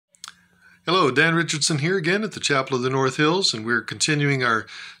Hello, Dan Richardson here again at the Chapel of the North Hills, and we're continuing our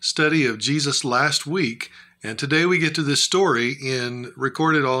study of Jesus last week. And today we get to this story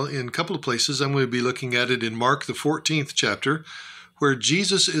recorded all in a couple of places. I'm going to be looking at it in Mark, the 14th chapter, where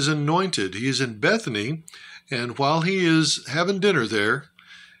Jesus is anointed. He is in Bethany, and while he is having dinner there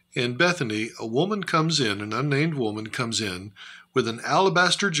in Bethany, a woman comes in, an unnamed woman comes in with an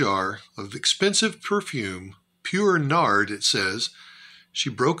alabaster jar of expensive perfume, pure nard, it says. She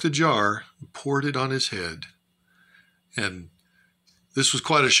broke the jar and poured it on his head. And this was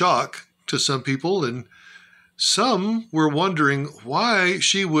quite a shock to some people, and some were wondering why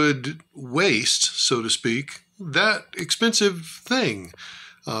she would waste, so to speak, that expensive thing.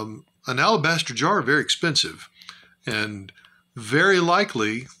 An alabaster jar, very expensive. And very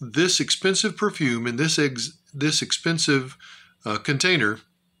likely, this expensive perfume in this expensive container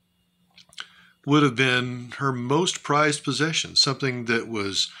would have been her most prized possession, something that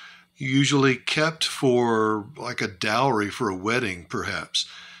was usually kept for like a dowry for a wedding, perhaps.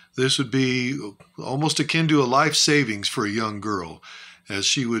 This would be almost akin to a life savings for a young girl, as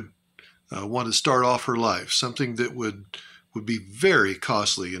she would want to start off her life, something that would be very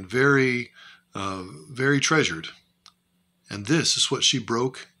costly and very treasured. And this is what she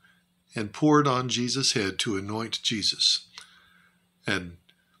broke and poured on Jesus' head to anoint Jesus. And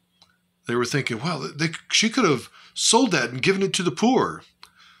they were thinking, well, she could have sold that and given it to the poor.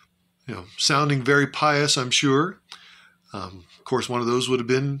 Sounding very pious, I'm sure. Of course, one of those would have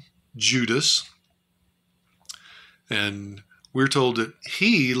been Judas. And we're told that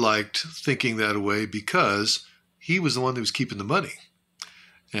he liked thinking that away because he was the one that was keeping the money.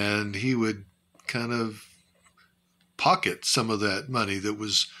 And he would kind of pocket some of that money that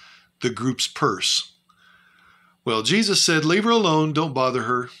was the group's purse. Well, Jesus said, leave her alone, don't bother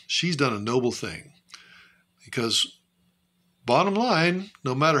her. She's done a noble thing. Because bottom line,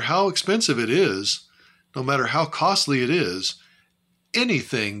 no matter how expensive it is, no matter how costly it is,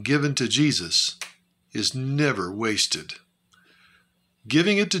 anything given to Jesus is never wasted.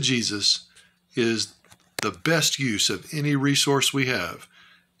 Giving it to Jesus is the best use of any resource we have,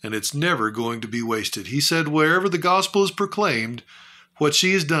 and it's never going to be wasted. He said, wherever the gospel is proclaimed, what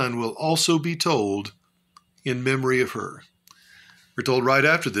she has done will also be told in memory of her. We're told right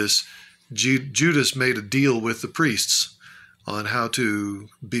after this, Judas made a deal with the priests on how to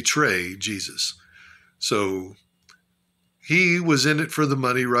betray Jesus. So he was in it for the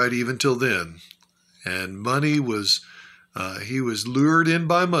money right even till then. And money was, he was lured in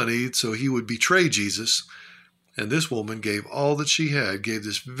by money, so he would betray Jesus. And this woman gave all that she had, gave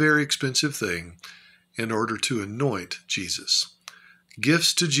this very expensive thing in order to anoint Jesus.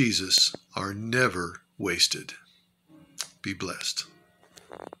 Gifts to Jesus are never wasted. Be blessed.